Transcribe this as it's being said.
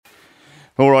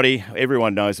Alrighty,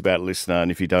 everyone knows about Listener,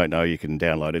 and if you don't know, you can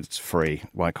download it. It's free,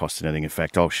 won't cost anything. In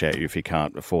fact, I'll shout you if you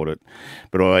can't afford it.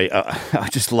 But I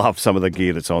just love some of the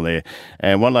gear that's on there.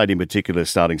 And one lady in particular is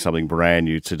starting something brand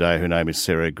new today. Her name is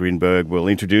Sarah Grynberg. We'll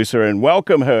introduce her and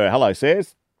welcome her. Hello, Sarah.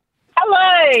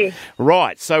 Hello.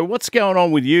 Right, so what's going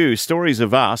on with you? Stories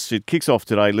of Us. It kicks off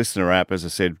today. Listener app, as I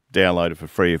said, download it for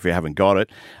free if you haven't got it.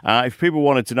 If people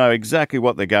wanted to know exactly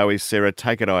what the go is, Sarah,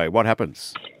 take it away. What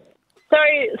happens? So,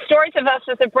 Stories of Us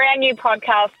is a brand new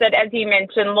podcast that, as you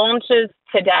mentioned, launched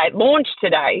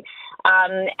today.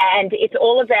 And it's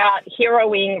all about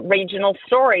heroing regional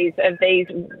stories of these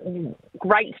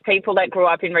great people that grew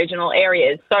up in regional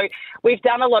areas. So we've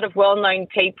done a lot of well-known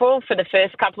people for the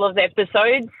first couple of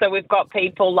episodes. So we've got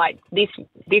people like this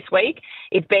week.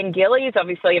 It's Ben Gillies.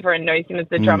 Obviously, everyone knows him as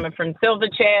the drummer from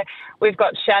Silverchair. We've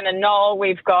got Shannon Knoll.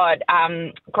 We've got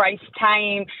Grace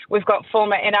Tame. We've got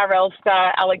former NRL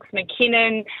star Alex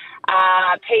McKinnon,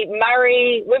 Pete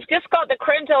Murray. We've just got the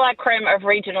creme de la creme of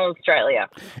regional Australia.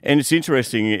 And it's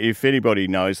interesting, if anybody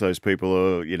knows those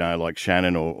people, like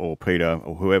Shannon or Peter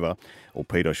or whoever, or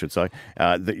Pete, I should say,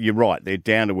 you're right, they're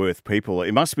down-to-earth people.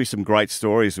 It must be some great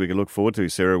stories we can look forward to,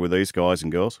 Sarah, with these guys and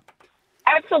girls.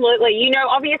 Absolutely.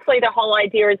 Obviously the whole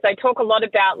idea is they talk a lot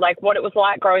about what it was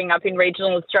like growing up in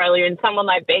regional Australia, and someone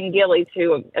like Ben Gillies,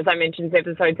 who, as I mentioned, his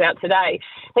episode's out today,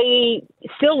 he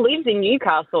still lives in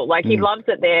Newcastle. He loves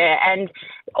it there. And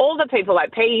all the people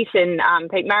like Pete and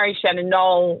Pete Murray, Shannon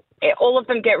Knoll, all of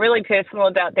them get really personal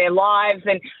about their lives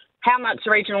and how much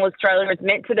regional Australia has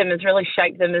meant to them, has really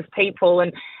shaped them as people.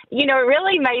 And, it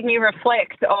really made me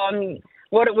reflect on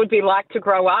what it would be like to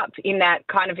grow up in that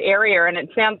kind of area. And it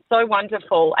sounds so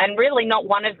wonderful. And really not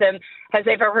one of them has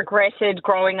ever regretted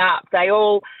growing up. They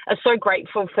all are so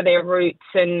grateful for their roots.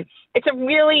 And it's a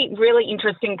really, really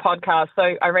interesting podcast.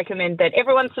 So I recommend that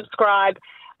everyone subscribe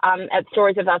at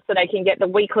Stories of Us so they can get the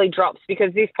weekly drops,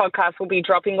 because this podcast will be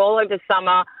dropping all over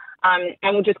summer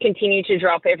and will just continue to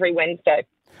drop every Wednesday.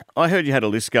 I heard you had a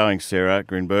list going, Sarah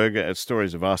Grynberg, at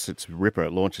Stories of Us. It's Ripper.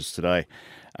 It launches today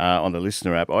on the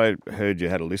Listener app. I heard you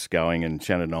had a list going, and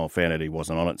Shannon Knoll found out he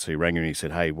wasn't on it, so he rang me and he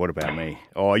said, "Hey, what about me?"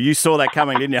 Oh, you saw that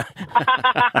coming, didn't you?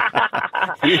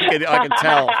 I can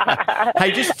tell.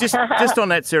 Hey, just on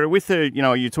that, Sarah, with the,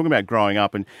 you're talking about growing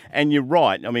up, and you're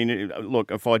right. I mean,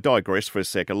 look, if I digress for a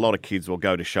sec, a lot of kids will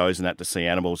go to shows and that to see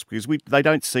animals because they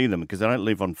don't see them because they don't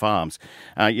live on farms.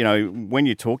 When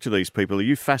you talk to these people, are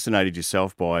you fascinated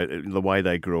yourself by the way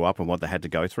they grew up and what they had to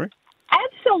go through?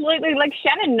 Absolutely.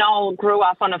 Shannon Knoll grew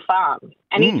up on a farm,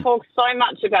 and he talks so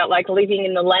much about living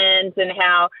in the lands and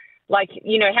how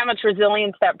how much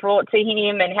resilience that brought to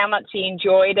him and how much he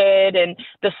enjoyed it, and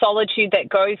the solitude that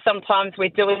goes sometimes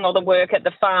with doing all the work at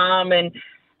the farm. And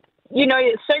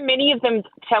so many of them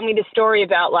tell me the story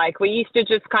about we used to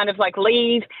just kind of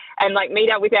leave and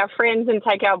meet up with our friends and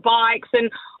take our bikes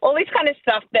and all this kind of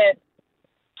stuff that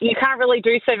you can't really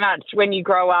do so much when you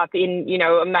grow up in,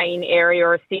 a main area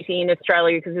or a city in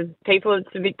Australia, because as people, it's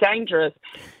a bit dangerous.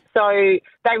 So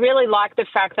they really like the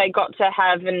fact they got to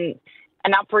have an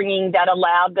upbringing that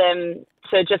allowed them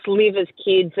to just live as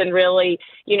kids and really,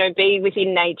 be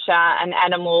within nature and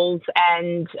animals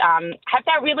and have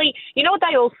that really, what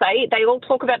they all say? They all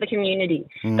talk about the community.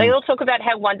 They all talk about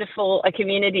how wonderful a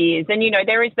community is. And,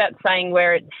 there is that saying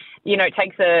where it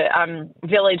takes a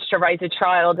village to raise a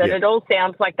child, and it all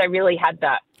sounds like they really had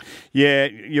that. Yeah,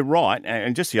 you're right.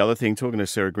 And just the other thing, talking to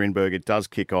Sarah Grynberg, it does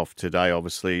kick off today,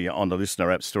 obviously, on the Listener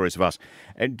app, Stories of Us.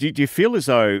 And do you feel as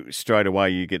though straight away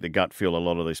you get the gut feel a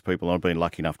lot of these people? I've been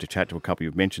lucky enough to chat to a couple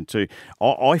you've mentioned too.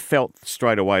 I felt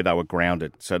straight away they were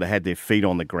grounded, so they had their feet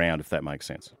on the ground, if that makes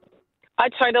sense. I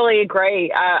totally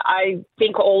agree. I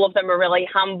think all of them are really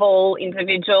humble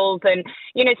individuals, and,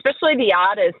 especially the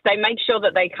artists, they make sure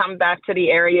that they come back to the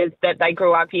areas that they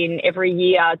grew up in every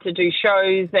year to do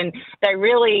shows, and they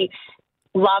really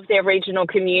love their regional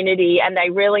community, and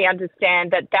they really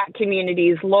understand that community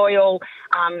is loyal,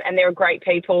 and there are great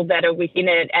people that are within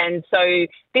it. And so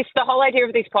the whole idea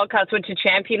of this podcast was to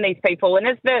champion these people. And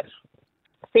as the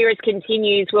series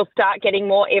continues, we'll start getting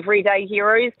more everyday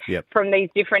heroes from these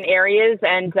different areas,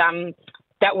 and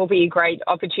that will be a great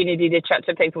opportunity to chat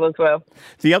to people as well.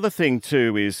 The other thing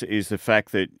too is the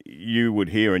fact that you would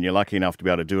hear, and you're lucky enough to be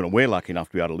able to do it, and we're lucky enough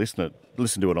to be able to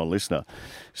listen to it on Listener,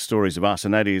 Stories of Us,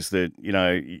 and that is that,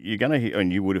 you're going to hear,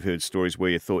 and you would have heard stories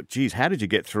where you thought, geez, how did you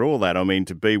get through all that? I mean,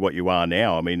 to be what you are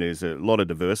now, I mean, there's a lot of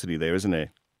diversity there, isn't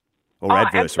there? Or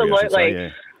adversity, absolutely. I should say,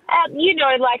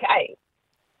 yeah.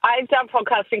 I've done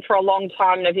podcasting for a long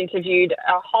time, and I've interviewed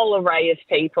a whole array of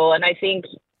people, and I think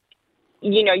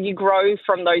you grow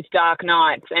from those dark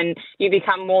nights and you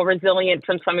become more resilient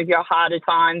from some of your harder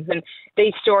times. And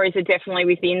these stories are definitely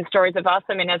within Stories of Us.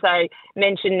 I mean, as I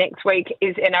mentioned, next week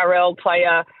is NRL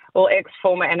player or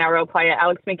ex-former NRL player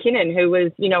Alex McKinnon, who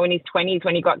was, in his 20s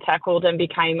when he got tackled and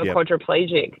became a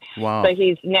quadriplegic. Wow. So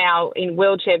he's now in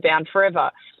wheelchair bound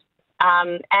forever.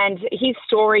 And his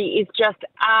story is just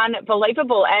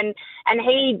unbelievable. And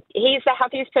he's the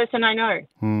happiest person I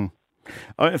know.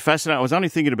 Oh, fascinating. I was only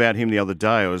thinking about him the other day.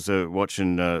 I was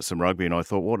watching some rugby and I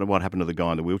thought, what happened to the guy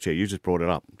in the wheelchair? You just brought it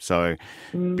up. So,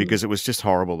 because it was just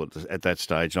horrible at that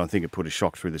stage. And I think it put a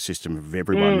shock through the system of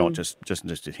everyone, not just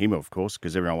at him, of course,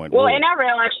 because everyone went, well, whoa.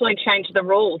 NRL actually changed the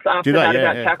rules after that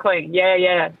about tackling.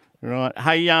 Yeah. Right.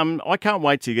 Hey, I can't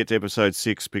wait to get to episode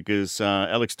 6 because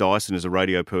Alex Dyson is a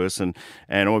radio person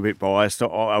and I'm a bit biased.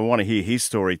 I want to hear his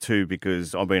story too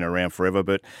because I've been around forever,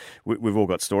 but we've all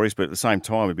got stories, but at the same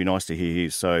time, it'd be nice to hear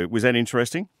his. So was that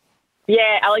interesting?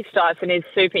 Yeah, Alex Dyson is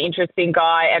a super interesting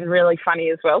guy and really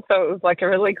funny as well. So it was like a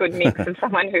really good mix of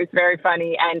someone who's very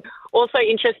funny and also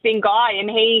interesting guy. And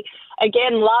he,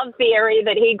 again, loves the area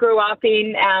that he grew up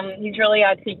in. He's really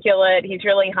articulate. He's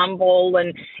really humble. And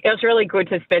it was really good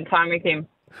to spend time with him.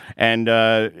 And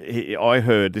I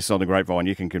heard, this is on the grapevine,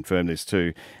 you can confirm this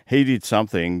too, he did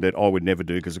something that I would never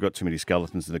do because I've got too many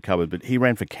skeletons in the cupboard, but he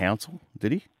ran for council,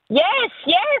 did he? Yes,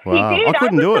 wow. he did. I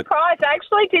couldn't do was it. Surprised. I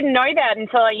actually didn't know that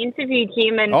until I interviewed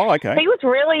him. And he was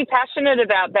really passionate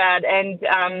about that.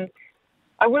 And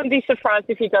I wouldn't be surprised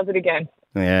if he does it again.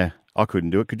 Yeah, I couldn't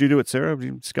do it. Could you do it, Sarah?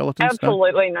 Skeletons?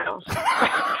 Absolutely not.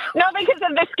 Not because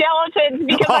of the skeletons,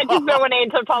 because I just don't want to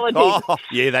enter politics. Oh,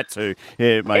 yeah, that too.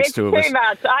 Yeah, it makes two of us. It's too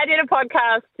much. I did a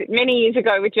podcast many years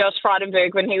ago with Josh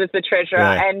Frydenberg when he was the treasurer,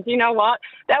 and you know what?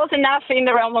 That was enough in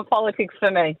the realm of politics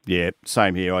for me. Yeah,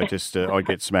 same here. I just I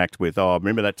get smacked with,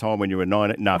 remember that time when you were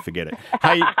 9? No, forget it.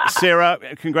 Hey, Sarah,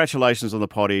 congratulations on the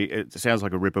potty. It sounds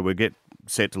like a ripper. We'll get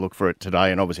set to look for it today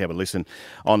and obviously have a listen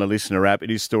on the Listener app.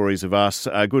 It is Stories of Us.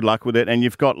 Good luck with it, and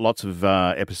you've got lots of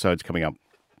episodes coming up.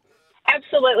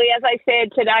 Absolutely. As I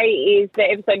said, today is the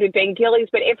episode with Ben Gillies,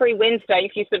 but every Wednesday,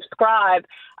 if you subscribe,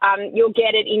 you'll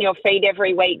get it in your feed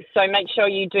every week. So make sure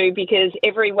you do because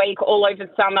every week, all over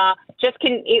summer,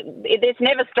 there's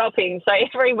never stopping. So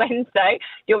every Wednesday,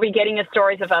 you'll be getting a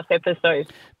Stories of Us episode.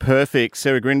 Perfect.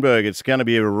 Sarah Grynberg, it's going to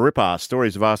be a ripper.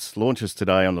 Stories of Us launches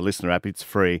today on the Listener app. It's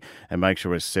free. And make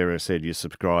sure, as Sarah said, you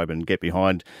subscribe and get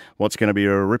behind what's going to be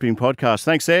a ripping podcast.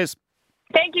 Thanks, Sarah.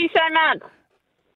 Thank you so much.